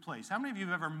a new place. How many of you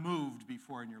have ever moved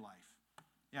before in your life?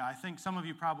 Yeah, I think some of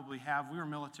you probably have. We were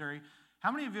military.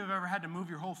 How many of you have ever had to move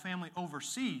your whole family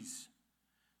overseas?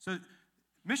 So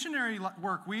missionary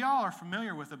work, we all are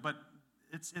familiar with it, but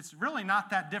it's really not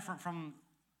that different from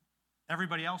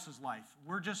everybody else's life.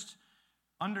 We're just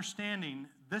understanding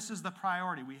this is the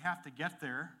priority. We have to get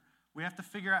there. We have to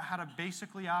figure out how to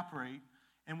basically operate,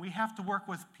 and we have to work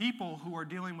with people who are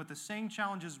dealing with the same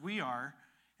challenges we are,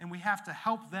 and we have to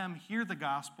help them hear the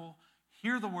gospel,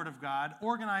 hear the word of God,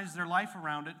 organize their life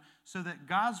around it so that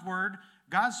God's word,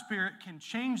 God's Spirit can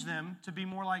change them to be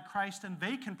more like Christ, and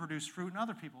they can produce fruit in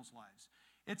other people's lives.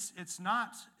 It's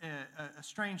not a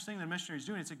strange thing that a missionary is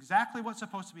doing. It's exactly what's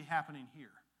supposed to be happening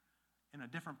here in a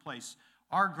different place.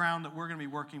 Our ground that we're going to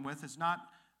be working with is not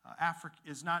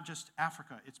just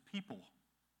Africa. It's people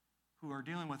who are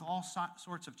dealing with all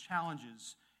sorts of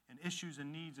challenges and issues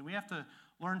and needs. And we have to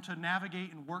learn to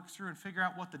navigate and work through and figure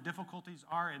out what the difficulties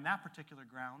are in that particular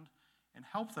ground and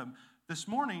help them. This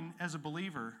morning, as a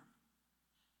believer,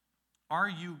 are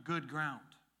you good ground?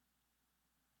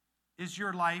 Is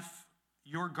your life,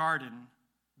 your garden,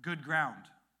 good ground?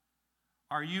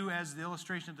 Are you, as the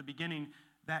illustration at the beginning,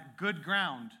 that good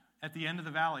ground at the end of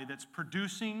the valley that's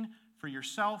producing for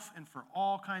yourself and for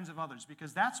all kinds of others?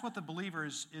 Because that's what the believer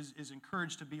is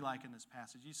encouraged to be like in this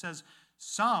passage. He says,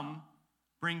 some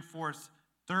bring forth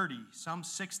 30, some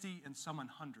 60, and some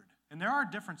 100. And there are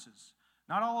differences.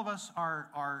 Not all of us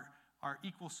are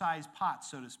equal-sized pots,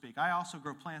 so to speak. I also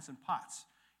grow plants in pots.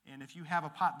 And if you have a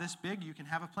pot this big, you can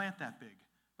have a plant that big.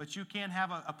 But you can't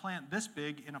have a plant this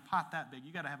big in a pot that big.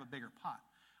 You got to have a bigger pot.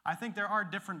 I think there are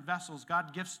different vessels.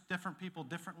 God gifts different people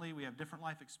differently. We have different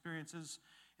life experiences.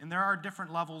 And there are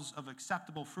different levels of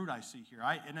acceptable fruit I see here.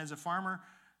 And as a farmer,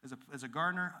 as a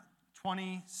gardener,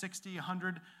 20, 60,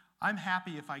 100, I'm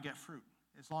happy if I get fruit,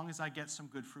 as long as I get some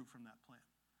good fruit from that plant.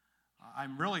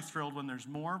 I'm really thrilled when there's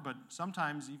more, but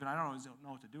sometimes even I don't always know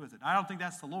what to do with it. I don't think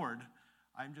that's the Lord.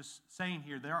 I'm just saying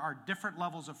here, there are different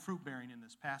levels of fruit bearing in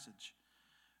this passage.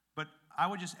 But I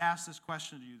would just ask this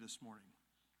question to you this morning.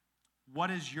 What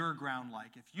is your ground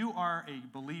like? If you are a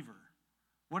believer,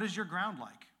 what is your ground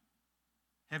like?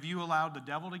 Have you allowed the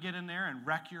devil to get in there and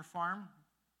wreck your farm,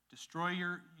 destroy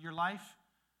your life?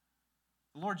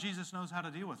 The Lord Jesus knows how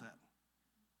to deal with that.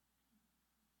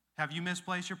 Have you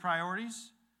misplaced your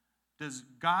priorities? Does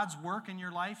God's work in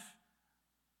your life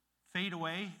fade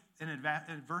away in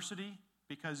adversity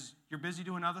because you're busy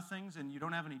doing other things and you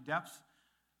don't have any depth?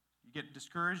 You get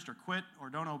discouraged or quit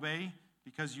or don't obey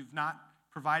because you've not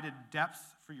provided depth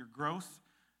for your growth,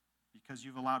 because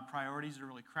you've allowed priorities to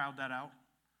really crowd that out.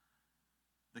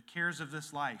 The cares of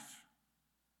this life,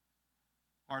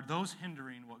 are those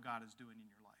hindering what God is doing in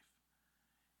your life?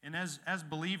 And as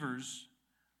believers,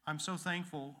 I'm so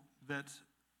thankful that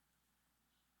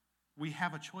we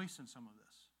have a choice in some of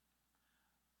this.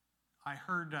 I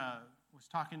was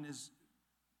talking with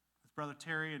Brother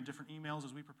Terry in different emails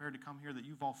as we prepared to come here, that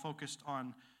you've all focused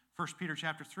on 1 Peter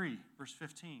chapter 3, verse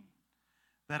 15.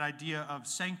 That idea of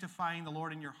sanctifying the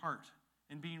Lord in your heart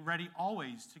and being ready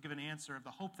always to give an answer of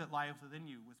the hope that lieth within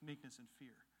you with meekness and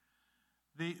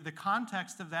fear. The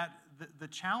context of that, the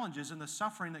challenges and the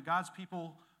suffering that God's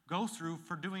people go through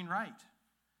for doing right.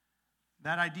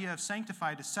 That idea of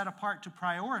sanctified, to set apart, to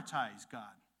prioritize God.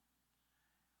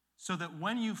 So that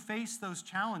when you face those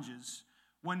challenges,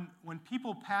 when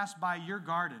people pass by your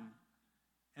garden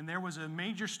and there was a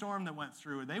major storm that went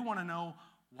through, they want to know,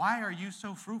 why are you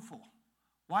so fruitful?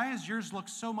 Why does yours look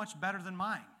so much better than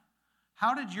mine?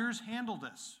 How did yours handle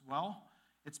this? Well,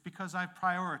 it's because I've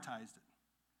prioritized it.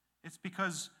 It's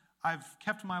because I've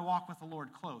kept my walk with the Lord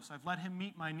close. I've let Him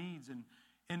meet my needs.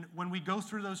 And when we go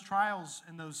through those trials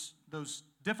and those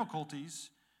difficulties,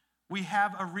 we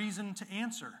have a reason to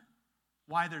answer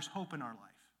why there's hope in our life.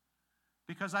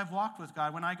 Because I've walked with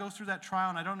God. When I go through that trial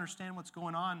and I don't understand what's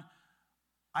going on,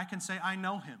 I can say, I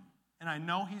know Him. And I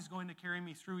know He's going to carry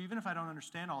me through, even if I don't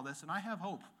understand all this. And I have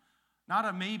hope. Not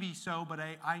a maybe so, but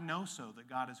a I know so that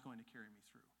God is going to carry me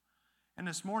through. And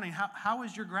this morning, how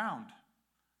is your ground?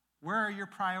 Where are your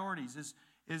priorities?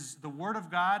 Is the Word of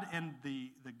God and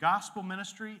the gospel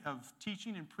ministry of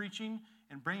teaching and preaching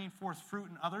and bringing forth fruit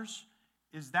in others,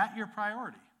 is that your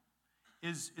priority?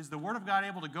 Is the Word of God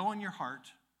able to go in your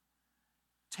heart,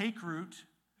 take root,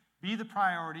 be the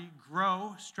priority,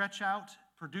 grow, stretch out,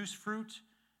 produce fruit,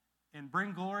 and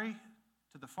bring glory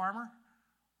to the farmer?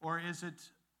 Or is it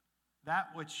that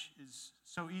which is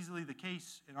so easily the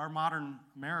case in our modern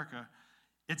America?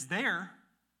 It's there.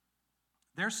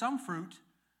 There's some fruit,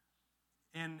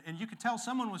 and you could tell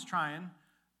someone was trying,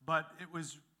 but it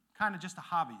was kind of just a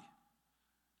hobby.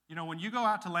 You know, when you go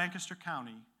out to Lancaster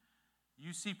County,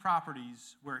 you see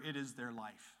properties where it is their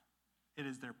life. It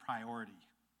is their priority.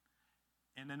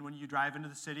 And then when you drive into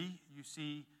the city, you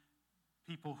see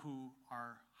people who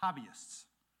are hobbyists.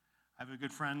 I have a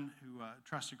good friend who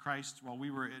trusted Christ while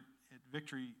we were at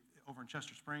Victory over in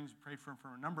Chester Springs. We prayed for him for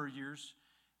a number of years.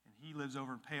 And he lives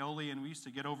over in Paoli, and we used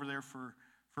to get over there for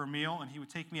a meal, and he would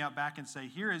take me out back and say,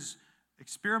 here is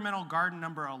experimental garden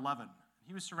number 11.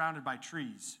 He was surrounded by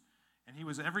trees, and he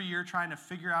was every year trying to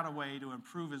figure out a way to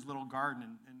improve his little garden.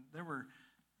 And there were,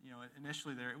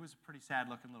 initially there, it was a pretty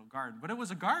sad-looking little garden, but it was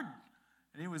a garden.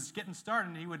 And he was getting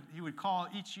started, and he would call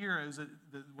each year, it was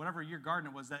whatever year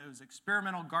garden it was, that it was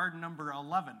experimental garden number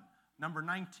 11, number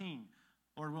 19.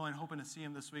 Lord willing, hoping to see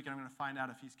him this week, and I'm going to find out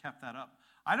if he's kept that up.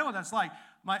 I know what that's like.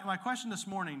 My question this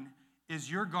morning,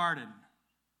 is your garden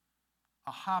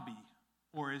a hobby,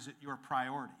 or is it your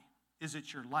priority? Is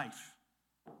it your life?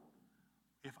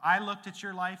 If I looked at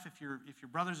your life, if your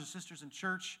brothers or sisters in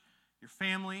church, your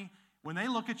family, when they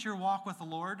look at your walk with the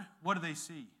Lord, what do they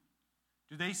see?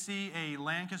 Do they see a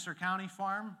Lancaster County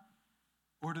farm,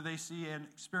 or do they see an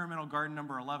experimental garden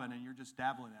number 11 and you're just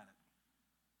dabbling at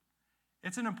it?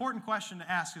 It's an important question to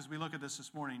ask as we look at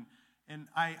this morning. And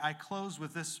I close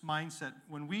with this mindset.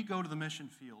 When we go to the mission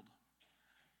field,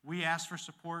 we ask for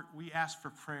support, we ask for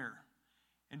prayer.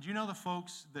 And do you know the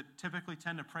folks that typically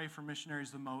tend to pray for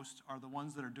missionaries the most are the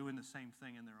ones that are doing the same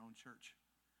thing in their own church?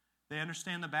 They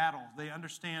understand the battle, they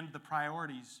understand the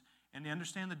priorities, and they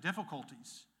understand the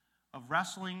difficulties of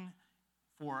wrestling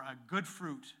for a good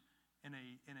fruit in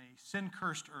a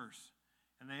sin-cursed earth.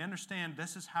 And they understand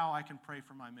this is how I can pray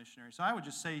for my missionary. So I would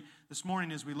just say this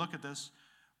morning as we look at this,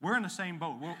 we're in the same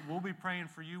boat. We'll be praying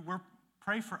for you.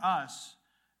 Pray for us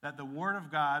that the Word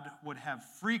of God would have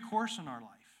free course in our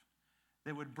life,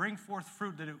 that would bring forth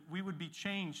fruit, that we would be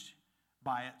changed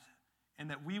by it, and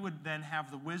that we would then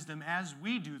have the wisdom as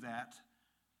we do that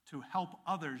to help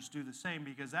others do the same,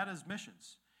 because that is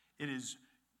missions. It is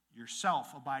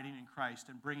yourself abiding in Christ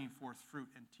and bringing forth fruit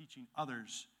and teaching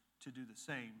others to do the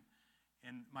same.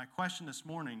 And my question this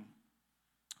morning,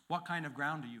 what kind of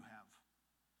ground do you have?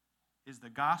 Is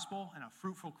the gospel and a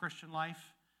fruitful Christian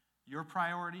life your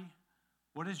priority?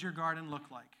 What does your garden look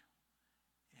like?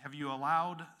 Have you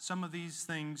allowed some of these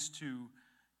things to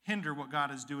hinder what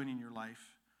God is doing in your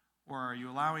life? Or are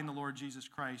you allowing the Lord Jesus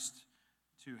Christ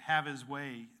to have his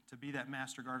way, to be that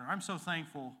master gardener. I'm so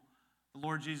thankful the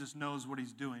Lord Jesus knows what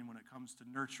he's doing when it comes to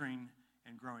nurturing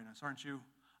and growing us, aren't you?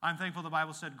 I'm thankful the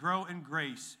Bible said, grow in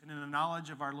grace and in the knowledge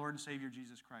of our Lord and Savior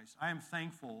Jesus Christ. I am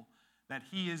thankful that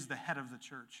he is the head of the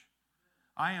church.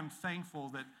 I am thankful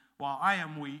that while I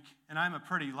am weak and I'm a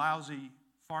pretty lousy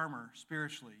farmer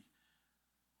spiritually,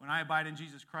 when I abide in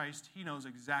Jesus Christ, he knows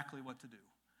exactly what to do.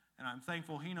 And I'm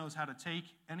thankful he knows how to take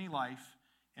any life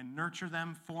and nurture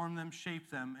them, form them, shape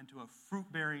them into a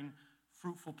fruit-bearing,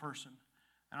 fruitful person.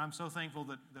 And I'm so thankful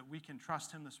that we can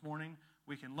trust him this morning.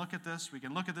 We can look at this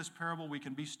parable, we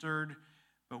can be stirred,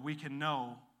 but we can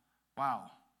know,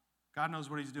 wow, God knows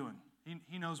what he's doing.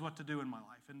 He knows what to do in my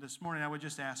life. And this morning I would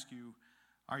just ask you,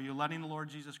 are you letting the Lord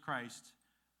Jesus Christ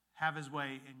have his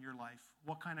way in your life?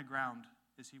 What kind of ground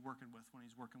is he working with when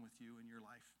he's working with you in your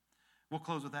life? We'll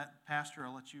close with that. Pastor,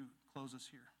 I'll let you close us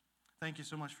here. Thank you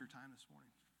so much for your time this morning.